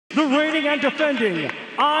the reigning and defending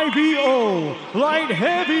IBO Light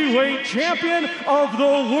Heavyweight Champion of the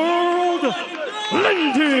world,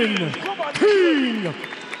 Lyndon King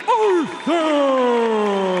Arthur.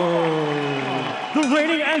 The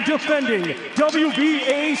reigning and defending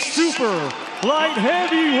WBA Super Light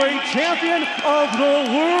Heavyweight Champion of the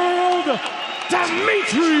world,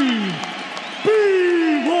 Dmitry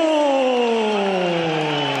Bivol.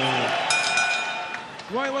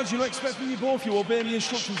 Right, lads, you're not expecting you both. You obey the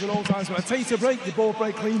instructions at all times. When I tell you to break, you both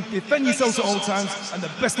break clean. Defend yourselves at all times, and the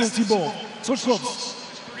best luck to you both. Touch gloves.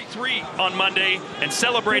 3 on Monday, and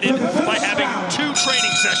celebrated by having 2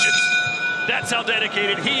 training sessions. That's how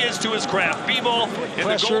dedicated he is to his craft. Bivol in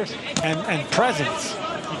pressure the and presence.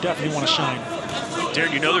 You definitely want to shine.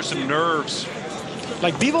 Darren, you know there's some nerves.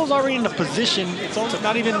 Like, Bivol's already in the position. It's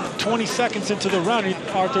not even 20 seconds into the round.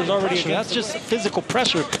 Arthur's already. That's just physical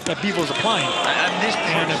pressure that Bivol's applying.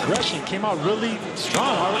 And aggression came out really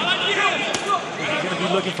strong already. He's going to be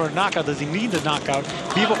looking for a knockout. Does he need the knockout?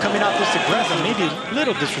 Bivol coming out this aggressive, maybe a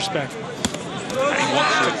little disrespectful. He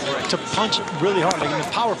wants to punch really hard, like in the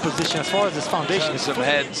power position as far as his foundation. Some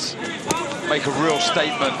heads, make a real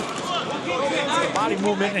statement. Body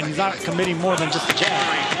movement, and he's not committing more than just a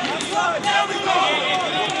jab.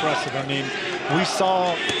 Impressive. I mean, we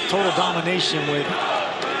saw total domination with.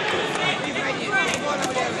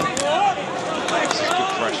 This is good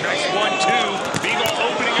pressure. Nice 1-2. Bivol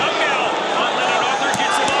opening up now. Lyndon Arthur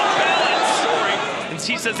gets him off balance. And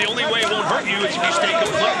he says the only way it won't hurt you is if you stay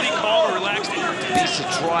completely calm and relaxed. He needs to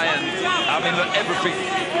try and, I mean, look, everything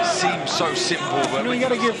seems so simple, but you got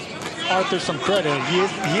to give Arthur some credit. He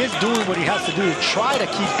is doing what he has to do to try to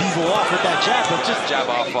keep Bivol off with that jab, but just jab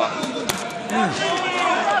Arthur.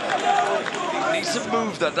 Needs to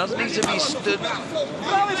move, that doesn't need to be stood.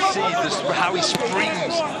 See this, how he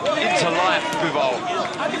springs into life, Bivol.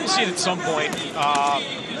 I can see it at some point.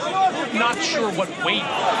 Not sure what weight.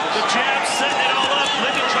 The jab setting it all up.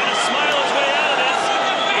 Lyndon trying to smile his way out of this.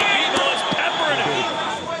 Bivol is peppering him.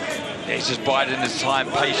 Yeah, he's just biding his time,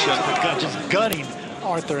 patient. Just gutting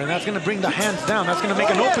Arthur, and that's going to bring the hands down. That's going to make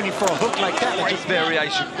an opening for a hook like that. Great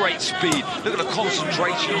variation, great speed. Look at the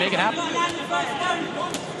concentration. Make it happen.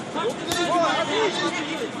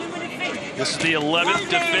 This is the 11th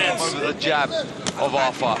defense. Over the jab of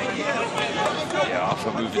Arthur. Yeah,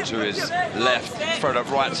 Arthur moving to his left, throw that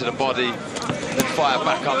right to the body, then fire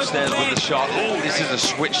back upstairs with the shot. Oh, this is a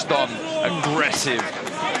switched on, aggressive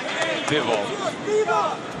Bivol.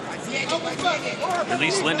 At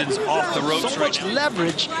least Lyndon's off the ropes. So much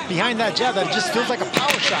leverage behind that jab that it just feels like a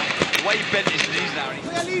power shot. The way he bent his knees now.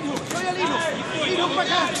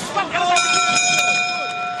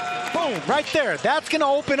 Boom, right there. That's going to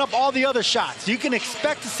open up all the other shots. You can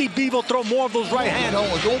expect to see Bivol throw more of those right hands.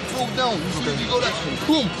 Don't throw down.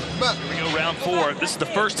 Boom, back. Here we go, round 4. This is the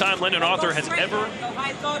first time Lyndon Arthur has ever.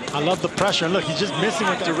 I love the pressure. And look, he's just missing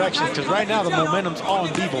with direction because right now the momentum's all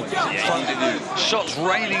in Bivol. Yeah, shots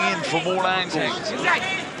raining in from all angles.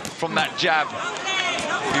 From that jab.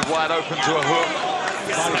 Be wide open to a hook.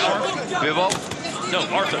 Bivol? No,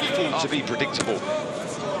 Arthur. To be predictable.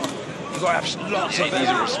 You've got to have lots of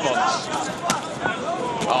easy response.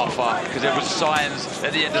 Arthur, because there was signs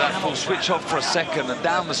at the end of that full switch off for a second, and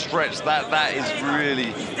down the stretch, that is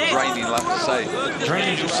really draining, like I say.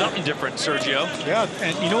 Draining do something different, Sergio. Yeah,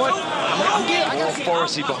 and you know what? More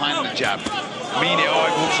authority behind the jab. Mean it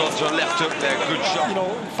eyeballs onto a left hook there, good shot. You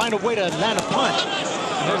know, find a way to land a punch.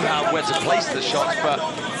 I don't know where to place the shots, but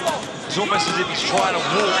it's almost as if he's trying to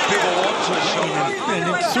walk Bivol onto a shot. And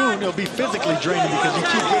then soon it'll be physically draining because you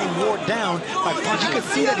keep getting wore down by punch. You can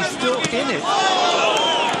see that he's still in it.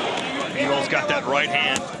 Bivol's got that right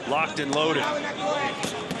hand locked and loaded.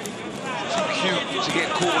 Too cute to get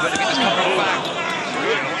caught with anything that's coming back.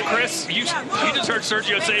 Chris, you just heard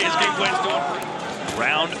Sergio say his game plan's doing.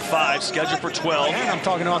 Round 5, scheduled for 12. And I'm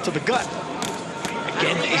talking about to the gut.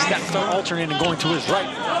 Again, is that start alternating and going to his right.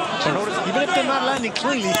 So notice, even if they're not landing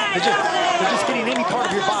cleanly, they're just hitting any part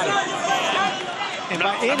of your body. And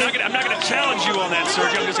I'm not gonna challenge you on that,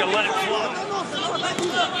 Sergio. I'm just gonna let it flow.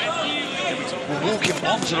 We're walking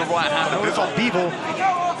onto the right hand. Notice how Bivol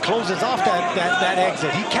closes off that exit.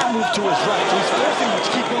 He can't move to his right, so he's forcing him to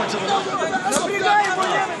keep going to the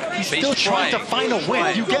left. He's still trying to find a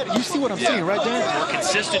win. You see what I'm saying right there? More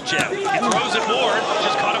consistent jab. He throws it more.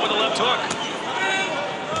 Just caught him with a left hook.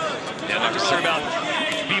 Yeah, not to worry about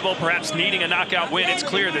Bivol perhaps needing a knockout win. It's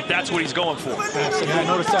clear that that's what he's going for. Yeah, I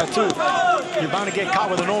noticed that too. You're bound to get caught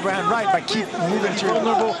with an overhand right by keep moving to your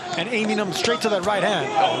vulnerable and aiming them straight to that right hand.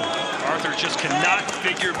 Oh, Arthur just cannot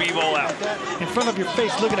figure Bivol out. In front of your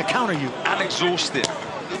face, looking to counter you. And exhausted.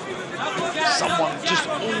 someone just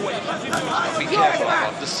always be careful.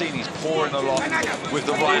 I've just seen he's pouring a lot with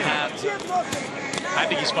the right hand. I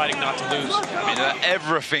think he's fighting not to lose. I mean,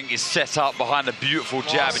 everything is set up behind a beautiful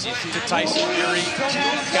jab. And you see to Tyson Fury,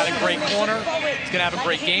 he's got a great corner. He's going to have a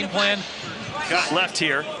great game plan. Got left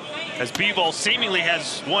here, as Bivol seemingly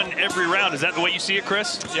has won every round. Is that the way you see it,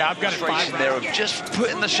 Chris? Yeah, I've got it 5 there of just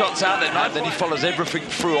putting the shots out there, and then he follows everything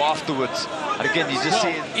through afterwards. And again, you just see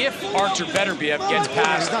it. If Artur Beterbiev gets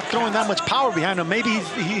past, he's not throwing that much power behind him. Maybe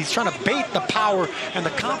he's trying to bait the power and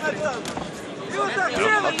the confidence.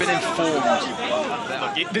 I've been informed.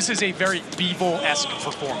 Look, this is a very Bivol-esque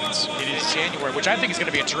performance. It is January, which I think is going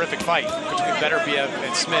to be a terrific fight between Beterbiev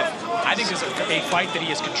and Smith. I think this is a fight that he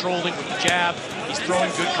is controlling with the jab. He's throwing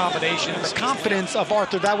good combinations. The confidence of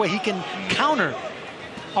Arthur, that way he can counter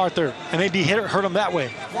Arthur and maybe hurt him that way.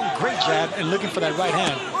 One great jab and looking for that right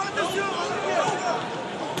hand.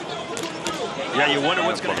 Yeah, you wonder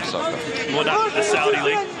what's going to happen. Well, not the Saudi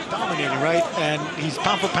league. Dominating, right? And he's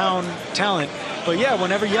pound-for-pound talent. But yeah,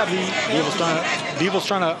 whenever you have Bivol's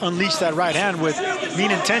trying to unleash that right hand with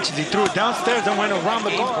mean intentions. He threw it downstairs and went around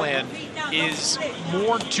the game plan is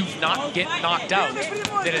more to not get knocked out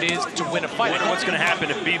than it is to win a fight. I wonder what's going to happen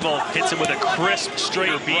if Bivol hits him with a crisp, straight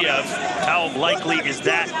Biev. How likely is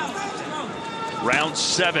that? Round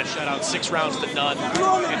 7. Shut out 6 rounds to none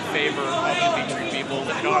in favor of Dmitry Bivol.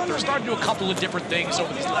 And Arthur started to do a couple of different things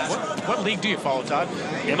over these last. What league do you follow, Todd?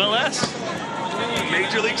 MLS.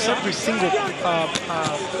 Major League Soccer. Every single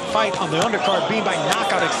fight on the undercard being by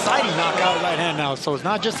knockout, exciting knockout right hand now. So it's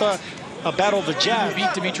not just a battle of the jab.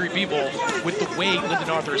 Beat Dmitry Bivol with the way Lyndon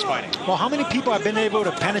Arthur is fighting. Well, how many people have been able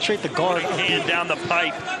to penetrate the guard? Hand down the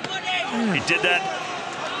pipe. He did that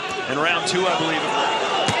in round 2, I believe it was.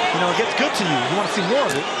 You know, it gets good to you. You want to see more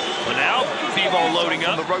of it. But now, Bivol loading up.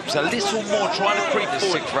 On the ropes a little more, trying to creep the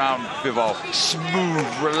 6th round. Bivol, smooth,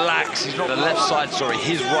 relax. He's not the left side, sorry,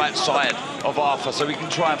 his right side of Arthur, so he can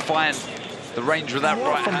try and find the range with that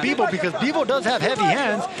right from hand. Bivol, because Bivol does have heavy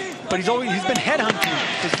hands, but he's been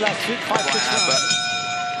headhunting this last 5-6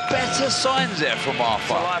 rounds. Better signs there from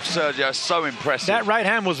Arthur. Life Sergio, so impressive. That right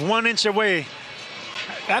hand was 1 inch away.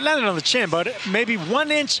 That landed on the chin, but maybe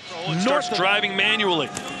 1 inch north. Starts driving manually.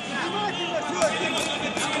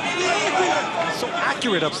 So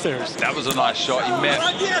accurate upstairs. That was a nice shot. He met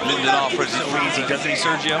Lyndon Arthur as easy, doesn't he,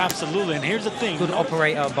 Sergio? Absolutely, and here's the thing. Good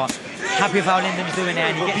operator, but happy with how Lyndon's doing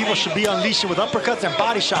it. But people should be unleashing with uppercuts and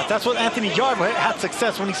body shots. That's what Anthony Yarde had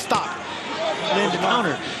success when he stopped Lyndon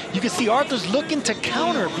counter. You can see Arthur's looking to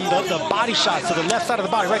counter the body shots to the left side of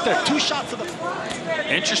the body, right there. 2 shots to the...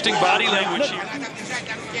 Interesting body language here.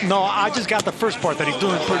 No, I just got the first part that he's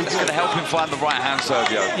doing pretty good. It's going to help him find the right hand,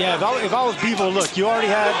 Sergio. Yeah, if I was Bivol, look, you already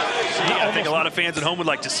had... I think a lot of fans at home would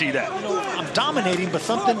like to see that. You know, I'm dominating, but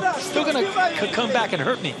something still going to come back and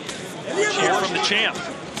hurt me. Cheer from the champ. Ooh,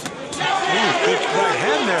 good right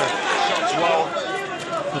hand there. Shots well.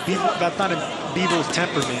 That's not in Bivol's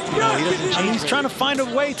temperament. You know, he doesn't change. He's trying to find a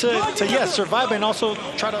way to yes, survive and also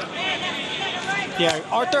try to... Yeah,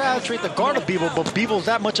 Arthur has to treat the guard of Bivol, but Bivol's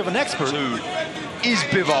that much of an expert. Is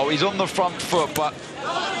Bivol. He's on the front foot, but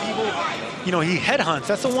Bivol, you know, he headhunts.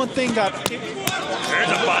 That's the one thing that...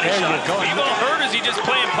 There's a body shot. Bivol hurt, is he just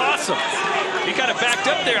playing possum? He kind of backed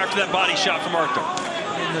up there after that body shot from Arthur.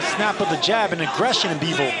 And the snap of the jab and aggression in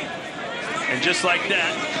Bivol. And just like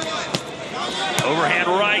that, overhand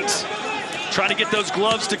right. Trying to get those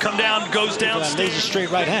gloves to come down, goes down. Laser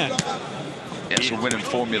straight right hand. It's a winning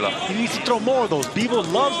formula. He needs to throw more of those. Bivol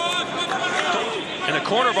loves... In the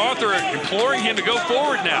corner of Arthur, imploring him to go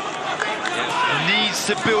forward now. Needs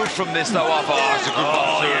to build from this, though, Arthur.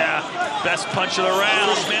 Oh, yeah. Best punch of the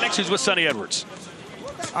round. Mannix, who's with Sonny Edwards.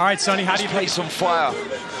 All right, Sonny, how do you play some fire?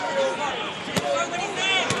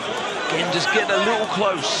 Again, just getting a little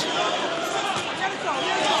close. And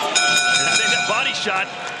I think that body shot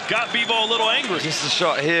got Bivol a little angry. Just a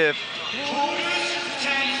shot here.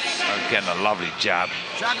 Again, a lovely jab.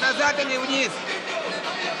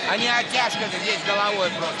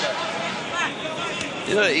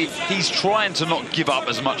 You know, he's trying to not give up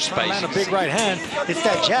as much space. Man, a big right hand. It's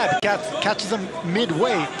that jab. It catches him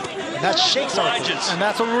midway. And that shakes Arthur. And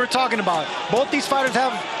that's what we were talking about. Both these fighters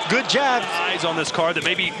have good jabs. Eyes on this card that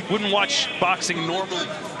maybe wouldn't watch boxing normally.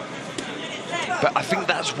 But I think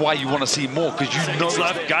that's why you want to see more, because you know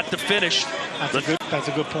left, got the finish. That's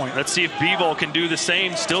a good point. Let's see if Bivol can do the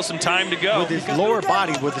same. Still some time to go. With his lower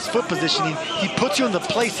body, with his foot positioning, he puts you in the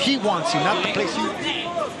place he wants you, not the place you...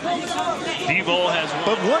 Bivol has...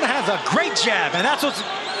 But one has a great jab, and that's what's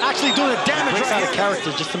actually doing the damage right out of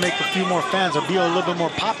character, just to make a few more fans or be a little bit more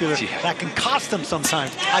popular. That can cost them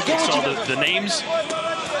sometimes. I saw the names,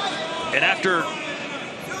 and after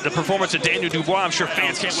the performance of Daniel Dubois. I'm sure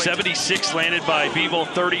fans can't wait. 76 landed by Bivol,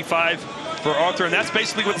 35 for Arthur, and that's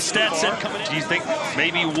basically what the stats said. Do you think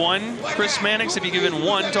maybe one Chris Mannix? Have you given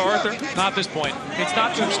one to Arthur? Not at this point. It's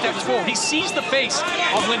not 2 steps forward. He sees the face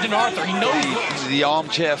of Lyndon Arthur. He knows. He's the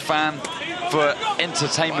armchair fan for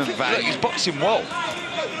entertainment value. He's boxing well.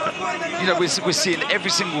 You know, we're seeing every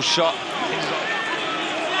single shot.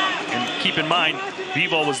 And keep in mind,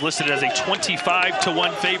 Bivol was listed as a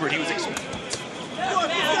 25-1 favorite. He was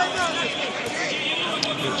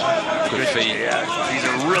good feet. Yeah, these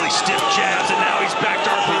are really stiff jabs, and now he's back to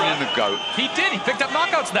Arthur. In the goat. He did. He picked up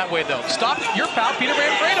knockouts that way, though. Stop your pal Peter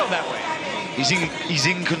Manfredo that way. He's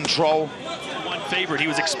in control. One favorite. He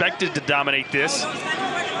was expected to dominate this.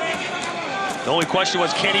 The only question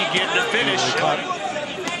was, can he get the finish?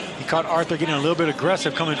 He caught Arthur getting a little bit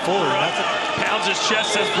aggressive coming forward. Pounds his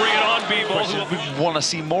chest, says, bring it on, Bivol. We want to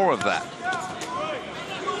see more of that.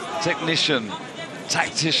 Technician,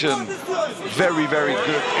 tactician, very, very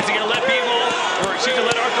good. Is he going to let Bivol, or is he going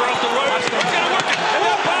to let Arthur off the ropes? He's going to work it, and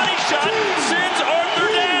that body shot sends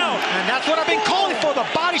Arthur down. And that's what I've been calling for, the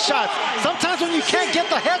body shots. Sometimes when you can't get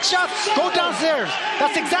the headshot, go downstairs.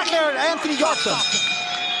 That's exactly how Anthony got them.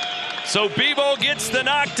 So Bivol gets the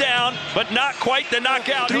knockdown, but not quite the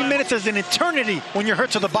knockout. 3 minutes is an eternity when you're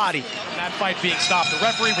hurt to the body. That fight being stopped. The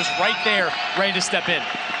referee was right there, ready to step in.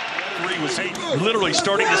 The referee was literally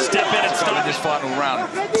starting to step in and stop this final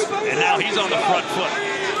round. And now he's on the front foot.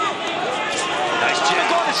 Nice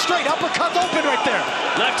jab. Going straight, uppercut open right there.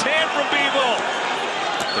 Left hand from Bivol.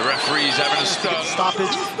 The referee's having a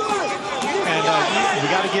stoppage. And we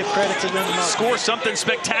got to give credit to them. Score something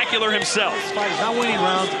spectacular himself. This fight is not winning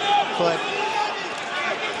rounds, but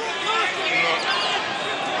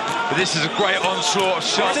this is a great onslaught of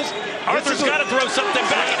shots. Arthur's got to throw something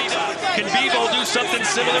back, and he does. Can Bivol do something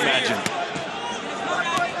similar? Imagine.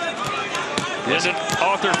 Lyndon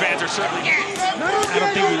Arthur fans are certainly. I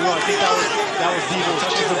don't think we will. I think that was Bivol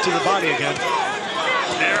touching him to the body again.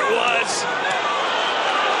 There it was.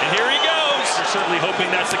 And here he goes. We're certainly hoping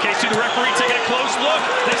that's the case. See the referee taking a close look.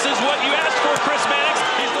 This is what you asked for, Chris Mannix.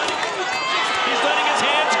 He's letting his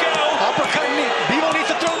hands go. Uppercut. Bivol needs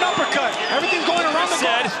to throw an uppercut. Everything's going around the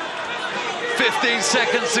said. 15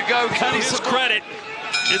 seconds to go. Can his credit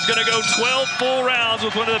is going to go 12 full rounds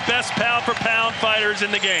with one of the best pound-for-pound fighters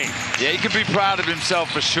in the game. Yeah, he can be proud of himself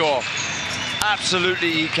for sure.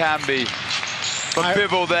 Absolutely, he can be. But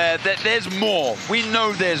Bivol there's more. We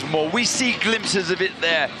know there's more. We see glimpses of it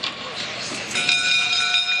there.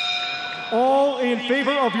 All in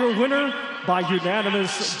favor of your winner by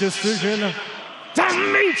unanimous decision,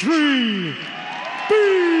 Dmitry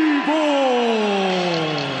Bivol.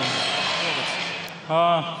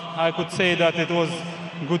 I could say that it was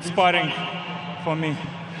good sparring for me.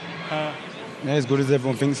 Yeah, as good as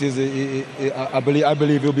everyone thinks he is. I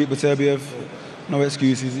believe he'll beat Beterbiev. No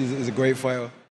excuse. He's a great fighter.